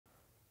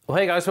Well,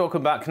 hey guys,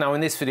 welcome back. Now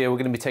in this video we're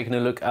going to be taking a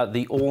look at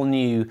the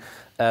all-new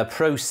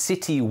Pro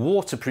City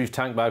waterproof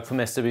tank bag from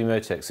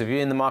SwMotech. So if you're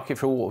in the market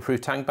for a waterproof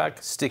tank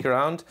bag, stick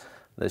around,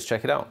 let's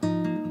check it out.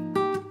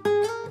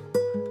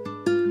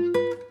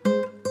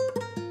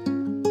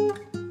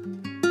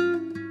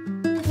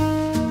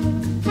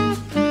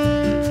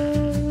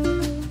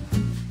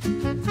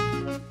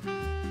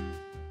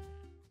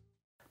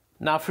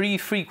 Now, for you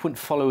frequent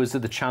followers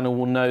of the channel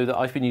will know that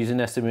I've been using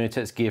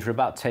SwMotech's gear for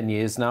about 10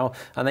 years now,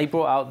 and they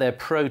brought out their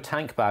Pro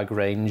tank bag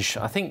range,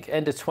 I think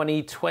end of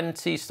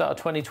 2020, start of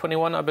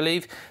 2021, I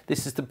believe.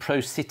 This is the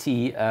Pro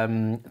City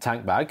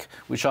tank bag,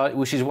 which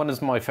is one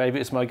of my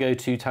favourites, my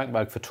go-to tank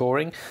bag for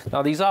touring.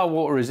 Now, these are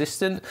water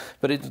resistant,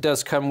 but it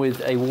does come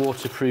with a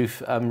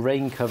waterproof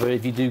rain cover.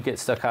 If you do get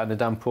stuck out in a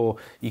downpour,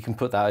 you can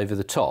put that over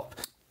the top.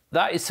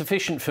 That is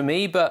sufficient for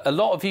me, but a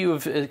lot of you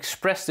have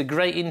expressed a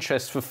great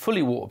interest for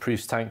fully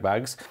waterproof tank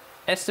bags.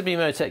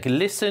 SwMotech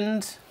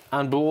listened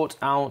and brought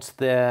out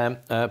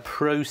their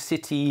Pro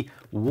City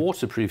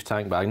waterproof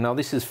tank bag. Now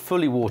this is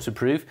fully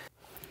waterproof,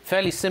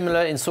 fairly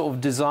similar in sort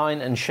of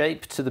design and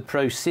shape to the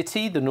Pro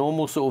City. The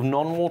normal sort of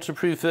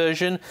non-waterproof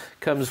version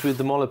comes with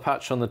the molar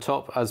patch on the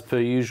top as per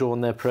usual on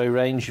their Pro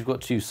range. You've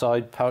got two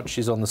side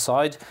pouches on the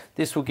side.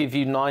 This will give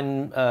you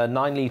 9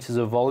 litres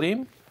of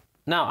volume.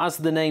 Now, as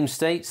the name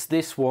states,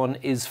 this one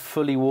is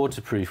fully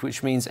waterproof,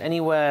 which means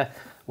anywhere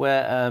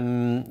where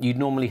you'd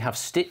normally have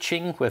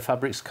stitching, where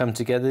fabrics come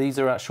together, these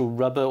are actual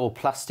rubber or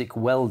plastic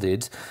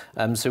welded,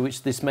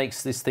 this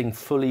makes this thing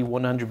fully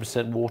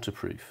 100%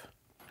 waterproof.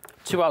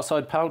 Two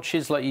outside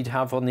pouches like you'd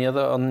have on the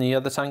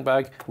other tank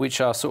bag, which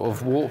are sort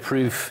of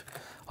waterproof.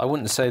 I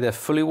wouldn't say they're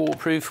fully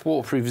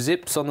waterproof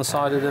zips on the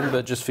side of them,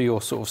 but just for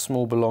your sort of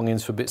small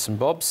belongings for bits and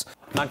bobs.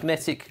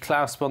 Magnetic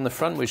clasp on the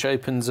front, which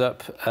opens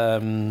up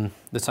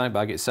the tank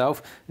bag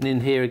itself. And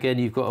in here again,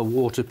 you've got a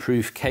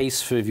waterproof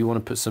case for if you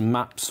want to put some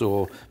maps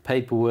or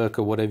paperwork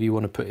or whatever you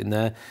want to put in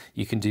there,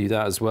 you can do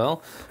that as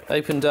well.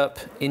 Opened up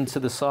into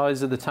the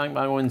sides of the tank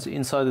bag, or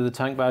inside of the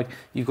tank bag,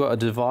 you've got a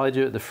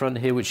divider at the front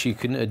here, which you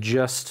can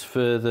adjust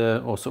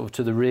further or sort of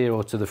to the rear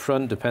or to the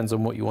front, depends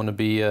on what you want to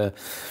be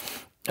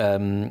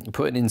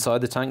putting inside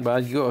the tank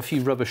bag. You've got a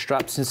few rubber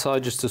straps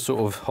inside just to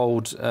sort of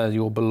hold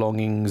your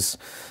belongings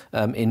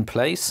in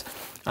place,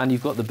 and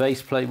you've got the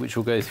base plate, which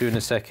we'll go through in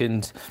a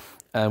second,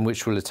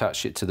 which will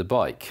attach it to the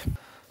bike.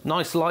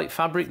 Nice light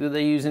fabric that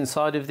they use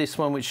inside of this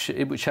one,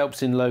 which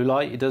helps in low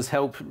light. It does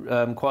help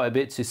quite a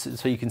bit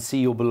so you can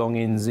see your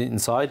belongings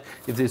inside.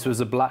 If this was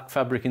a black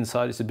fabric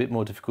inside, it's a bit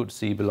more difficult to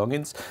see your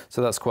belongings,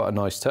 so that's quite a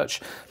nice touch.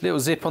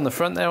 Little zip on the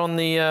front there on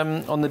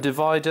the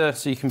divider,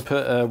 so you can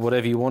put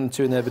whatever you want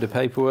to in there, a bit of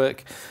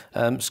paperwork.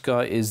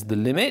 Sky is the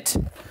limit.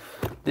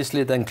 This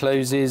lid then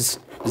closes,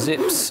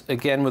 zips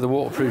again with a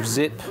waterproof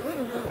zip,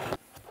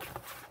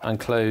 and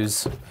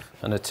close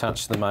and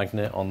attach the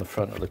magnet on the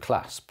front of the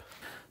clasp.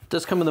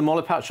 Does come with a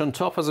molar patch on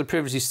top, as I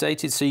previously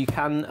stated, so you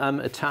can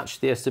attach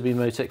the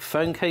SwMotech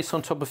phone case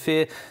on top of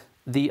here.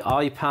 The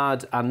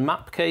iPad and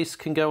map case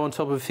can go on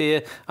top of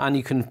here, and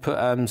you can put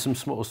some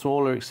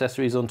smaller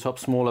accessories on top,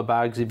 smaller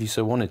bags if you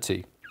so wanted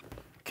to.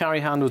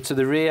 Carry handle to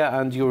the rear,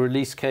 and your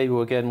release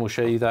cable, again, we'll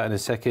show you that in a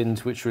second,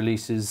 which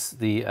releases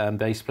the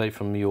base plate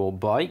from your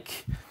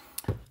bike.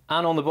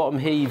 And on the bottom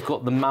here, you've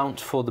got the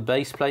mount for the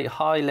base plate.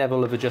 High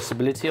level of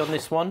adjustability on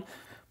this one,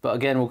 but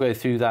again, we'll go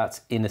through that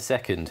in a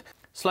second.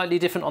 Slightly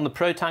different on the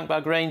Pro tank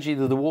bag range,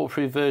 either the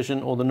waterproof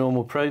version or the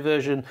normal Pro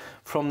version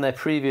from their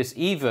previous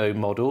Evo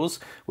models,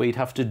 where you'd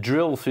have to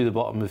drill through the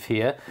bottom of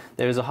here.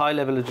 There is a high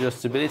level of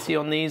adjustability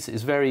on these.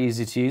 It's very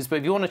easy to use, but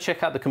if you want to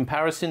check out the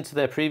comparison to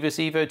their previous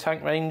Evo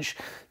tank range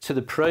to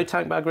the Pro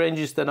tank bag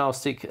ranges, then I'll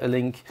stick a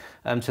link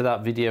to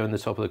that video in the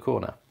top of the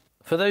corner.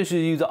 For those of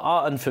you that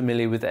are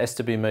unfamiliar with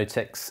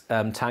SwMotech's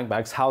tank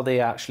bags, how they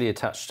actually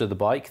attach to the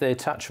bike, they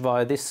attach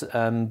via this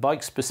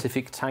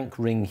bike-specific tank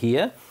ring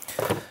here.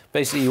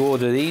 Basically, you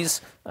order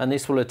these, and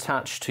this will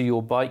attach to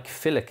your bike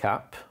filler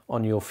cap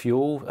on your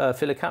fuel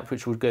filler cap,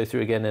 which we'll go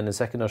through again in a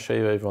second. I'll show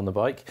you over on the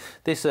bike.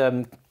 This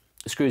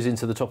screws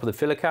into the top of the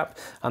filler cap,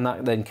 and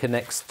that then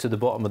connects to the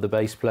bottom of the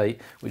base plate,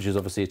 which is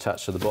obviously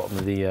attached to the bottom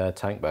of the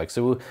tank bag.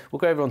 So we'll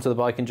go over onto the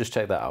bike and just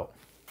check that out.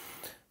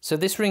 So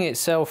this ring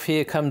itself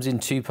here comes in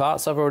two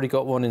parts. I've already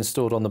got one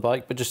installed on the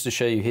bike, but just to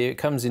show you here, it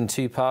comes in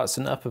two parts,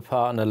 an upper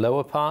part and a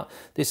lower part.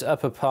 This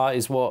upper part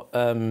is what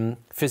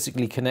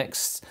physically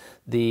connects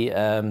the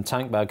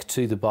tank bag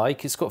to the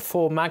bike. It's got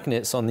 4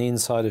 magnets on the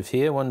inside of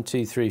here, 1,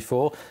 2, 3,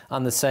 4,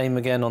 and the same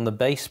again on the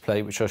base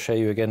plate, which I'll show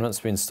you again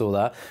once we install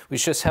that,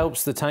 which just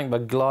helps the tank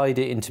bag glide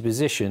it into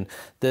position.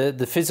 The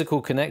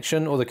physical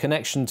connection, or the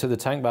connection to the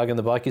tank bag and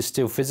the bike, is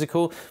still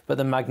physical, but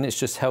the magnets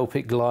just help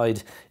it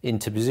glide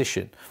into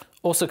position.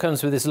 Also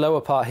comes with this lower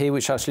part here,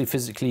 which actually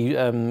physically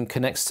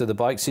connects to the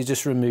bike. So you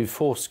just remove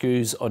 4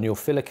 screws on your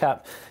filler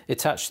cap,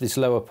 attach this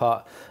lower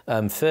part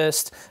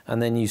first, and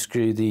then you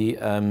screw the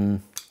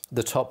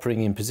top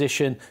ring in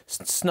position,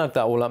 snug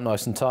that all up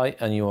nice and tight,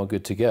 and you are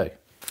good to go.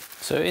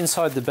 So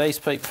inside the base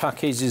plate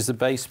package is the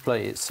base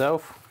plate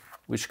itself,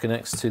 which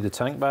connects to the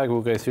tank bag. We'll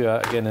go through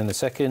that again in a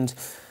second.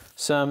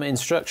 some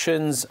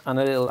instructions and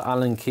a little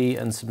Allen key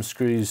and some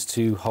screws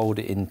to hold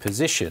it in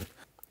position.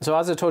 So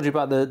as I told you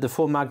about the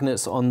 4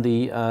 magnets on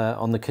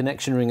the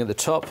connection ring at the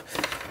top,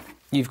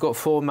 you've got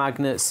 4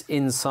 magnets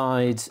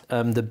inside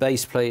the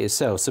base plate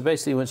itself. So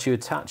basically once you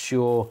attach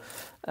your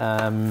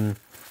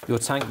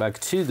tank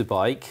bag to the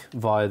bike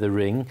via the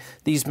ring,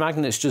 these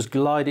magnets just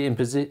glide it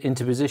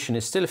into position.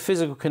 It's still a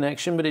physical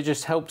connection, but it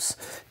just helps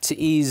to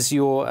ease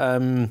your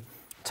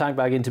tank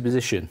bag into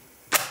position.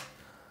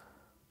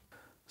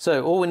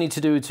 So all we need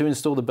to do to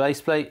install the base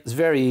plate is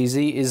very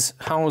easy, is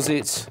house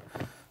it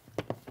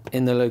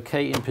in the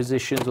locating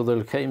positions or the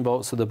locating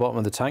bolts at the bottom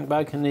of the tank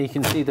bag, and then you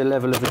can see the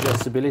level of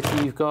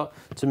adjustability you've got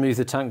to move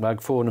the tank bag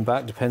forward and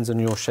back, depends on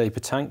your shape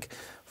of tank.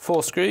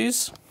 4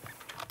 screws.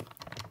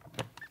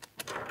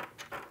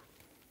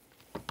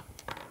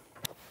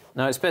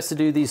 Now it's best to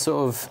do these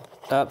sort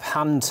of up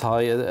hand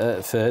tie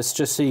at first,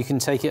 just so you can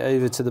take it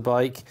over to the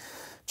bike,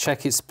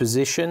 check its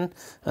position,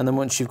 and then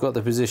once you've got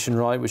the position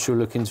right, which we'll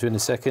look into in a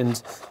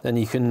second, then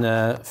you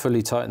can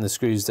fully tighten the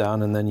screws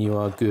down and then you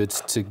are good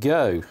to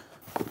go.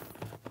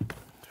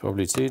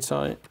 Probably too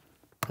tight.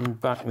 And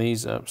back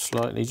these up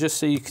slightly, just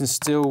so you can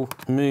still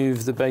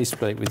move the base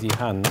plate with your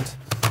hand,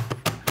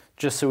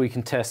 just so we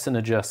can test and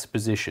adjust the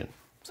position.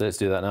 So let's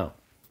do that now.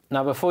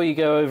 Now before you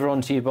go over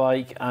onto your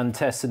bike and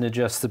test and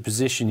adjust the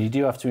position, you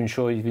do have to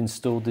ensure you've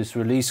installed this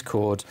release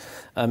cord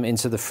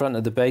into the front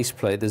of the base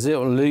plate. There's a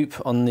little loop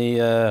on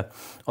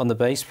the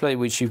base plate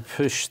which you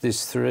push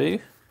this through.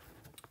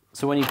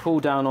 So when you pull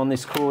down on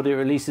this cord, it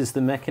releases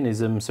the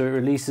mechanism, so it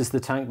releases the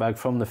tank bag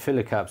from the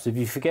filler caps. If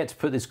you forget to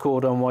put this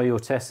cord on while you're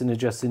testing and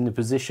adjusting the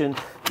position,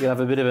 you'll have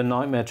a bit of a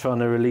nightmare trying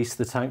to release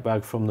the tank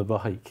bag from the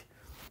bike.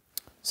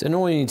 So then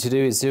all you need to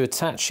do is to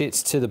attach it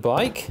to the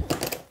bike.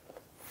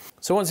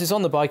 So once it's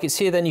on the bike, it's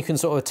here, then you can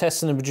sort of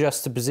test and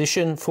adjust the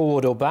position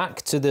forward or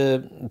back to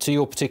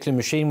your particular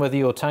machine, whether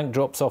your tank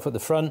drops off at the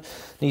front.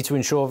 You need to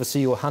ensure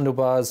obviously your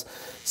handlebars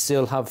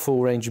still have full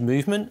range of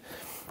movement.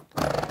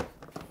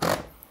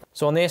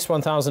 So on the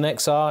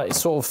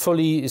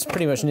S1000XR, it's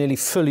pretty much nearly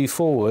fully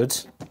forward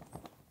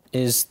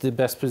is the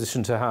best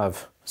position to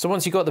have. So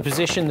once you've got the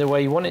position the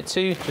way you want it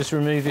to, just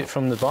remove it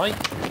from the bike.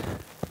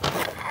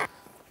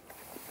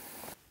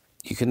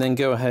 You can then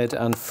go ahead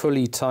and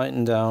fully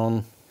tighten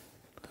down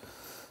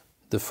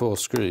the 4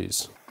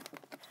 screws.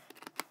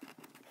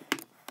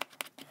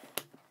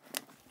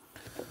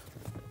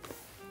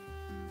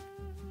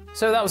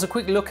 So that was a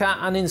quick look at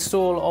and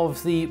install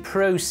of the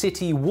Pro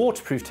City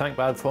waterproof tank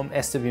bag from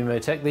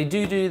SwMotech. They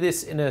do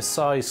this in a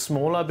size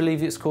smaller. I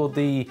believe it's called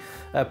the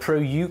Pro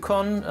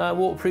Yukon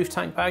waterproof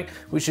tank bag,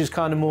 which is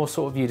kind of more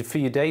sort of for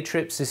your day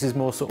trips. This is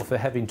more sort of for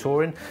heavy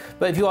touring.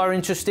 But if you are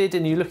interested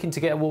and you're looking to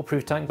get a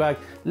waterproof tank bag,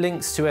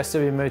 links to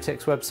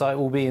SwMotech's website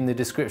will be in the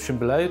description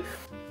below.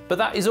 But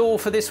that is all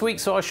for this week,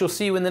 so I shall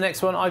see you in the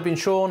next one. I've been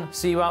Sean.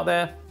 See you out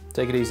there.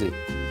 Take it easy.